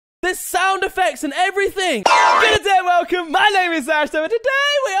There's sound effects and everything. Good day, welcome. My name is Ashton, and today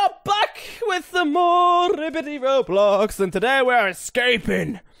we are back with some more Ribbity Roblox. And today we are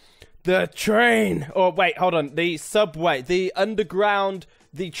escaping the train. Oh, wait, hold on. The subway, the underground,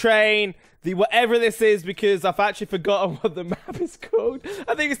 the train, the whatever this is, because I've actually forgotten what the map is called.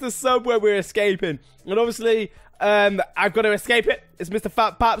 I think it's the subway we're escaping. And obviously, I've got to escape it. It's Mr.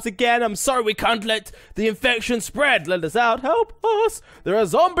 Fat Paps again. I'm sorry we can't let the infection spread. Let us out. Help us. There are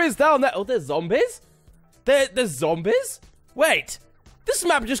zombies down there. Oh, there's zombies? There's zombies? Wait. This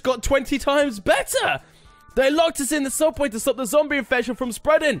map just got 20 times better. They locked us in the subway to stop the zombie infection from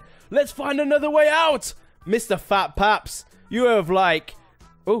spreading. Let's find another way out. Mr. Fat Paps, you have like...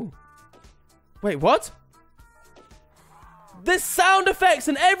 Oh. Wait, what? There's sound effects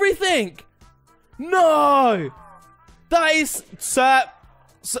and everything. No. That is, sir,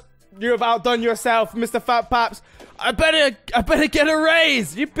 you have outdone yourself, Mr. Fat Paps. I better get a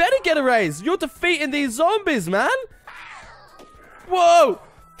raise. You better get a raise. You're defeating these zombies, man. Whoa,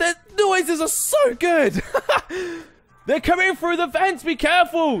 the noises are so good. They're coming through the vents. Be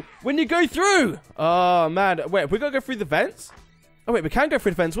careful when you go through. Oh, man. Wait, we gotta go through the vents? Oh, wait, we can go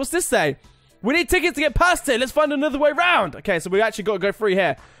through the vents. What's this say? We need tickets to get past it. Let's find another way round. Okay, so we actually got to go through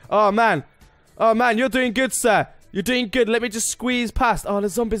here. Oh, man. Oh, man, you're doing good, sir. You're doing good. Let me just squeeze past. Oh,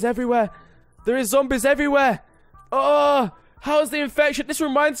 there's zombies everywhere. There is zombies everywhere. Oh, how's the infection? This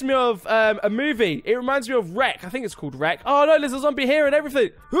reminds me of a movie. It reminds me of Wreck. I think it's called Wreck. Oh, no, there's a zombie here and everything.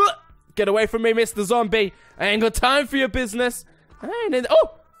 Get away from me, Mr. Zombie. I ain't got time for your business.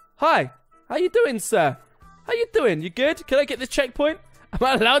 Oh, hi. How you doing, sir? How you doing? You good? Can I get this checkpoint? Am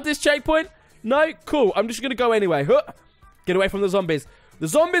I allowed this checkpoint? No? Cool. I'm just going to go anyway. Get away from the zombies. The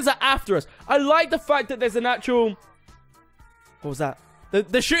zombies are after us. I like the fact that there's an actual... What was that?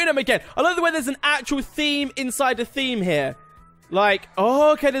 They're shooting them again. I like the way there's an actual theme inside the theme here. Like,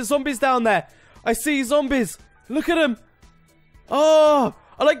 oh, okay, there's zombies down there. I see zombies. Look at them. Oh,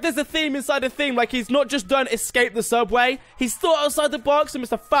 I like there's a theme inside the theme. Like, he's not just done escape the subway. He's still outside the box, and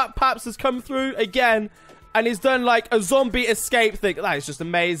Mr. Fat Paps has come through again. And he's done, like, a zombie escape thing. That is just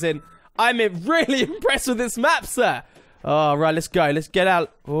amazing. I'm really impressed with this map, sir. Oh, right, let's go. Let's get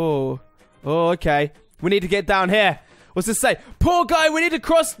out. Oh, okay. We need to get down here. What's this say? Poor guy, we need to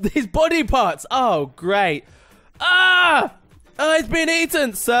cross his body parts. Oh, great. Ah! Oh, it's been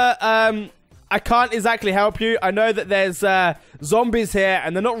eaten, sir. I can't exactly help you. I know that there's zombies here,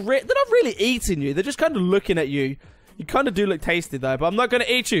 and they're not really eating you. They're just kind of looking at you. You kind of do look tasty, though, but I'm not going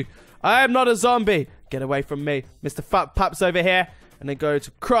to eat you. I am not a zombie. Get away from me. Mr. Fat Paps over here. And then go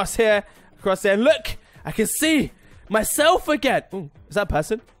to cross here. And look, I can see myself again. Ooh, is that a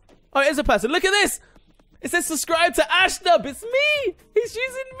person? Oh, it is a person. Look at this. It says subscribe to Ashnub. It's me. He's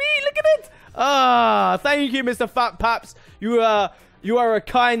using me. Look at it. Ah, thank you, Mr. Fat Paps. You are a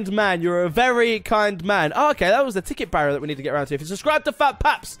kind man. You're a very kind man. Oh, okay, that was the ticket barrier that we need to get around to. If you subscribe to Fat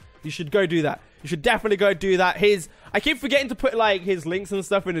Paps, you should go do that. You should definitely go do that. I keep forgetting to put like his links and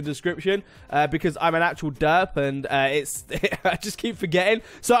stuff in the description because I'm an actual derp and I just keep forgetting.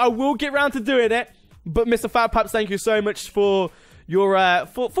 So I will get around to doing it. But Mr. Fat Paps, thank you so much for your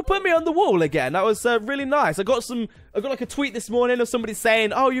for putting me on the wall again. That was really nice. I got like a tweet this morning of somebody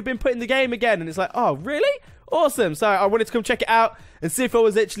saying, "Oh, you've been put in the game again," and it's like, "Oh, really? Awesome!" So I wanted to come check it out and see if I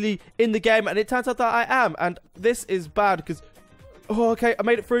was actually in the game, and it turns out that I am. And this is bad because, oh, okay, I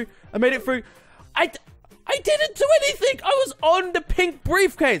made it through. I didn't do anything. I was on the pink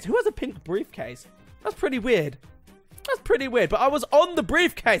briefcase. Who has a pink briefcase? That's pretty weird. That's pretty weird. But I was on the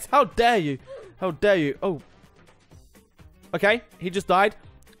briefcase. How dare you? How dare you? Oh. Okay. He just died.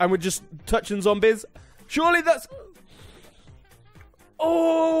 And we're just touching zombies. Surely that's...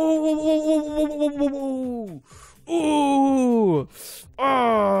 Oh. Ooh.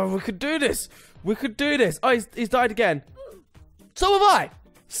 Oh, we could do this. We could do this. Oh, he's died again. So have I.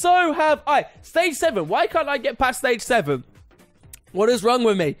 So have I. Stage 7. Why can't I get past stage 7? What is wrong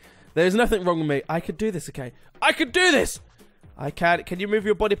with me? There's nothing wrong with me. I could do this, okay? I could do this. I can. Can you move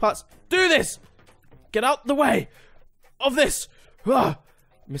your body parts? Do this. Get out the way of this.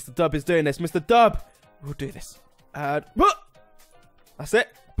 Mr. Dub is doing this. Mr. Dub. We'll do this. That's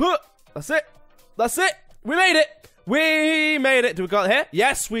it. That's it. That's it. We made it. We made it. Do we got it here?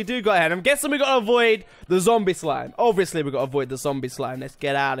 Yes, we do got it here. I'm guessing we got to avoid the zombie slime. Obviously, we got to avoid the zombie slime. Let's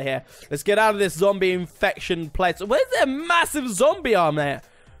get out of here. Let's get out of this zombie infection place. Where's that massive zombie arm there?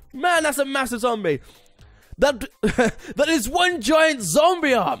 Man, that's a massive zombie. That is one giant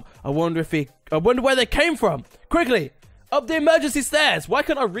zombie arm. I wonder where they came from. Quickly, up the emergency stairs. Why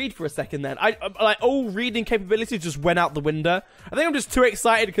can't I read for a second then? Like all reading capabilities just went out the window. I think I'm just too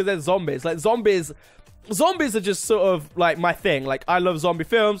excited because there's zombies. Like zombies zombies are just sort of like my thing. Like, I love zombie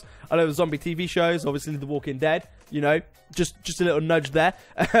films. I love zombie TV shows. Obviously, The Walking Dead. You know, just a little nudge there.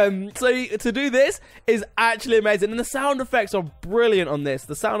 So to do this is actually amazing. And the sound effects are brilliant on this.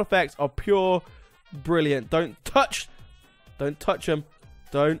 The sound effects are pure brilliant. Don't touch them.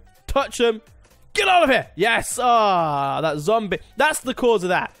 Don't touch them. Get out of here. Yes. Ah, that zombie. That's the cause of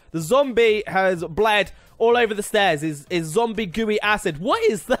that. The zombie has bled all over the stairs. Is zombie gooey acid. What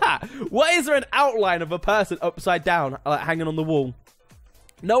is that? Why is there an outline of a person upside down, like, hanging on the wall?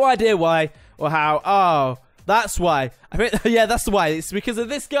 No idea why or how. Oh, that's why. I think, yeah, that's why. It's because of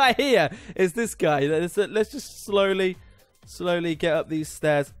this guy here. It's this guy. Let's just slowly get up these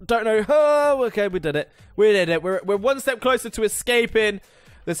stairs. Don't know. Oh, okay, we did it. We did it. We're one step closer to escaping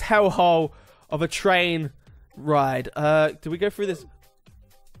this hellhole of a train ride. Do we go through this?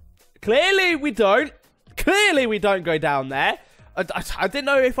 Clearly we don't. Clearly we don't go down there. I didn't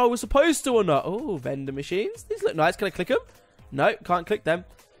know if I was supposed to or not. Oh, vendor machines. These look nice. Can I click them? No, can't click them.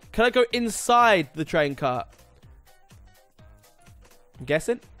 Can I go inside the train cart? I'm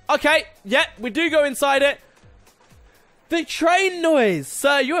guessing. Okay, yeah, we do go inside it. The train noise.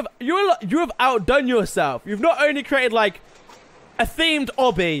 Sir, you have outdone yourself. You've not only created, like, a themed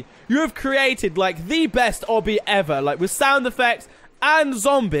obby, you have created, like, the best obby ever. Like, with sound effects and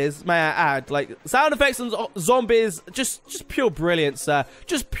zombies, may I add. Like, sound effects and zombies, just pure brilliance, sir.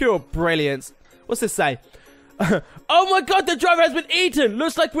 Just pure brilliance. What's this say? Oh my god, the driver has been eaten.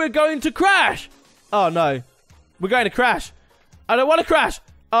 Looks like we're going to crash. Oh no. We're going to crash. I don't want to crash.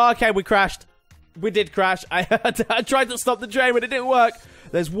 Oh, okay, we crashed. We did crash. I tried to stop the train, but it didn't work.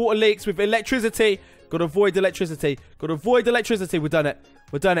 There's water leaks with electricity. Got to avoid electricity. Got to avoid electricity. We've done it.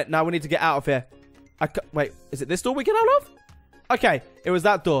 We've done it. Now we need to get out of here. Wait, is it this door we get out of? Okay, it was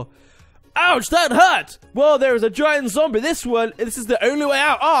that door. Ouch, that hurt. Well, there is a giant zombie. This is the only way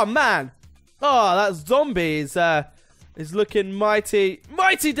out. Oh, man. Oh, that zombie is looking mighty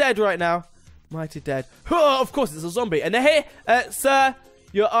dead right now. Mighty dead. Oh, of course, it's a zombie. And here, sir,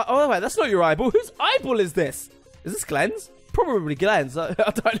 oh, wait, that's not your eyeball. Whose eyeball is this? Is this Glenn's? Probably Glenn's. I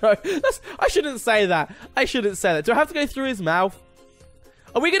don't know. I shouldn't say that. I shouldn't say that. Do I have to go through his mouth?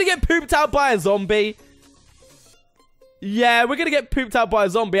 Are we going to get pooped out by a zombie? Yeah, we're going to get pooped out by a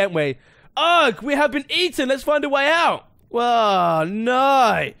zombie, aren't we? Ugh, we have been eaten. Let's find a way out. Oh,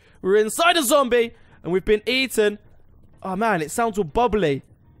 no. We're inside a zombie, and we've been eaten. Oh, man, it sounds all bubbly.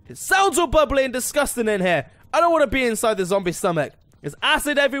 It sounds all bubbly and disgusting in here. I don't want to be inside the zombie stomach. There's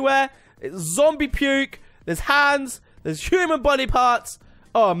acid everywhere. It's zombie puke. There's hands. There's human body parts.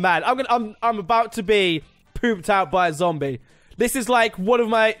 Oh, man, I'm about to be pooped out by a zombie. This is like one of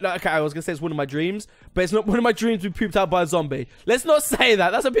my... Okay, I was going to say it's one of my dreams, but it's not one of my dreams to be pooped out by a zombie. Let's not say that.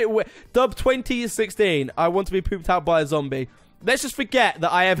 That's a bit weird. Dub 2016. I want to be pooped out by a zombie. Let's just forget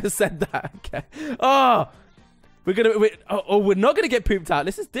that I ever said that. Okay. Oh, we're not gonna get pooped out.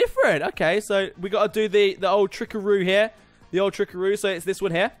 This is different. Okay, so we gotta do the old trickaroo here. The old trickaroo. So it's this one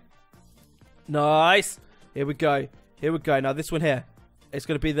here. Nice. Here we go. Here we go. Now this one here. It's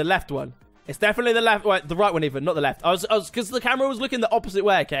gonna be the left one. It's definitely the left. Wait, the right one even, not the left. I was because the camera was looking the opposite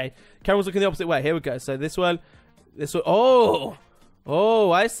way. Okay, camera was looking the opposite way. Here we go. So this one. Oh,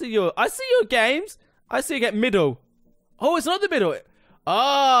 I see your games. I see you get middle. Oh, it's not the middle.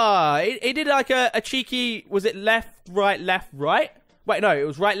 Ah, it did like a cheeky, was it left, right? Wait, no, it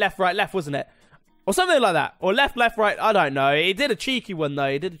was right, left, wasn't it? Or something like that. Or left, right, I don't know. It did a cheeky one, though.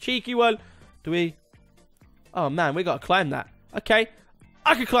 It did a cheeky one. Do we? Oh, man, we got to climb that. Okay,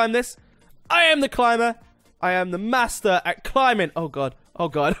 I can climb this. I am the climber. I am the master at climbing. Oh, God. Oh,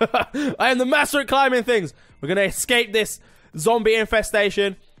 God. I am the master at climbing things. We're going to escape this zombie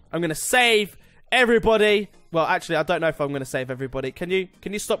infestation. I'm going to save everybody. Well, actually, I don't know if I'm going to save everybody. Can you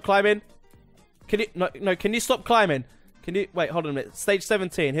stop climbing? Can you... No, can you stop climbing? Can you... Wait, hold on a minute. Stage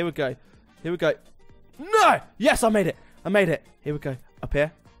 17. Here we go. Here we go. No! Yes, I made it. I made it. Here we go. Up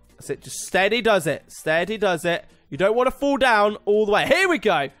here. That's it. Just steady does it. Steady does it. You don't want to fall down all the way. Here we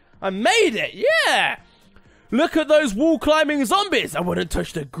go. I made it. Yeah! Look at those wall climbing zombies. I wouldn't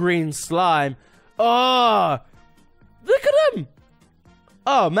touch the green slime. Oh! Look at them!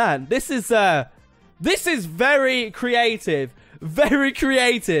 Oh, man. This is very creative. Very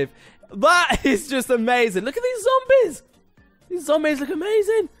creative. That is just amazing. Look at these zombies. These zombies look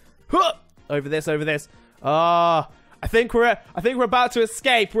amazing. Huh. Over this. Ah, I think we're about to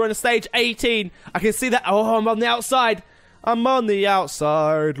escape. We're on stage 18. I can see that. Oh, I'm on the outside. I'm on the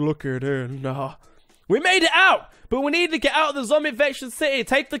outside looking in. Oh. We made it out, but we need to get out of the zombie infection city.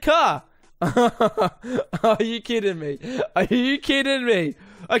 Take the car. Are you kidding me? Are you kidding me?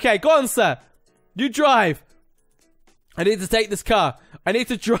 Okay, go on, sir. You drive. I need to take this car. I need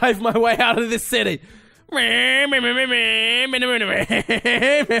to drive my way out of this city.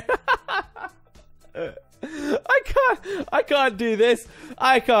 I can't do this.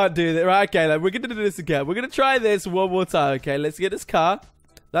 I can't do this. Right, okay, we're gonna do this again. We're gonna try this one more time. Okay, let's get this car.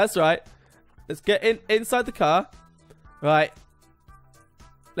 That's right. Let's get inside the car. Right.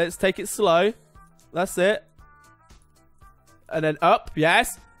 Let's take it slow. That's it. And then up,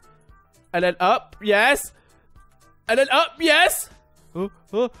 yes. And then up, yes. And then up, yes. Oh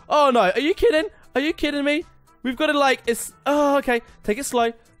no, are you kidding? Are you kidding me? We've got to like, oh, okay. Take it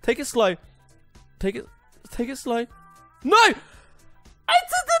slow. Take it slow. Take it slow. No! I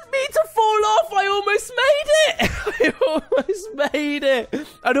didn't mean to fall off. I almost made it. I almost made it.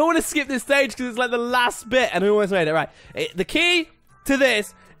 I don't want to skip this stage because it's like the last bit and I almost made it. Right. The key to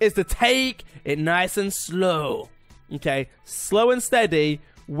this is to take it nice and slow. Okay. Slow and steady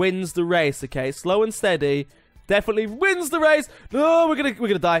wins the race. Okay. Slow and steady definitely wins the race. No, we're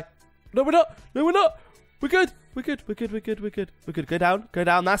gonna die. No, we're not. No, we're not. We're good. We're good. We're good. We're good. We're good. We're good. Go down. Go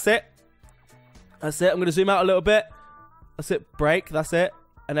down. That's it. That's it. I'm going to zoom out a little bit. That's it. Brake. That's it.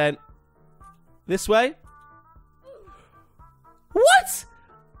 And then this way. What?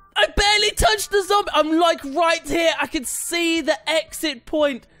 I barely touched the zombie. I'm like right here. I can see the exit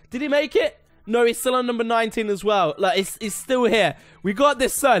point. Did he make it? No, he's still on number 19 as well. Like, he's still here. We got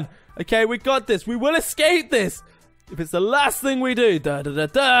this, son. Okay, we got this. We will escape this. If it's the last thing we do. Da da da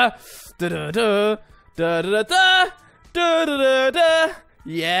da. Da da da. Da da da da. Da da da da.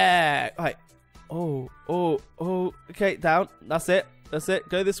 Yeah. Right. Oh. Okay, down. That's it. That's it.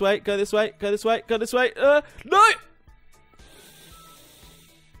 Go this way. Go this way. Go this way. Go this way. No!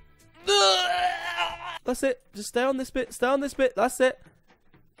 That's it. Just stay on this bit. Stay on this bit. That's it.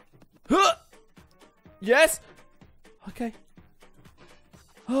 Yes. Okay.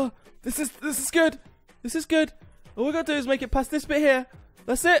 Oh, this is good. This is good. All we gotta do is make it past this bit here.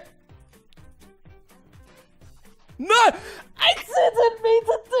 That's it. No! I didn't mean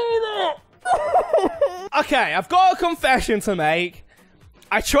to do that! Okay, I've got a confession to make.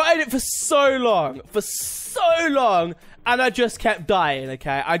 I tried it for so long, and I just kept dying,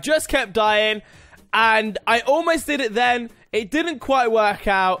 okay? I just kept dying, and I almost did it then. It didn't quite work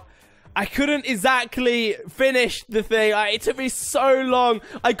out. I couldn't exactly finish the thing. It took me so long.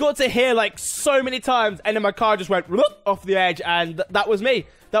 I got to here like so many times, and then my car just went off the edge, and that was me.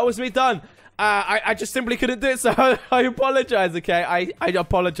 That was me done. I just simply couldn't do it, so I apologize, okay? I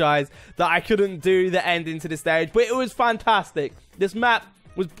apologize that I couldn't do the ending to the stage, but it was fantastic. This map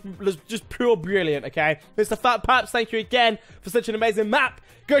was just pure brilliant, okay? Mr. Fat Paps, thank you again for such an amazing map.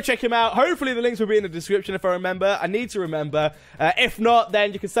 Go check him out. Hopefully the links will be in the description if I remember. I need to remember. If not,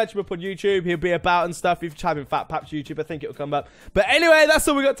 then you can search him up on YouTube. He'll be about and stuff. If you type in Fat Paps YouTube, I think it'll come up. But anyway, that's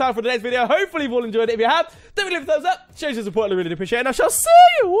all we got time for today's video. Hopefully you've all enjoyed it. If you have, don't leave a thumbs up. Show your support. I really appreciate it. And I shall see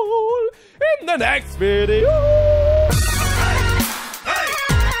you all in the next video.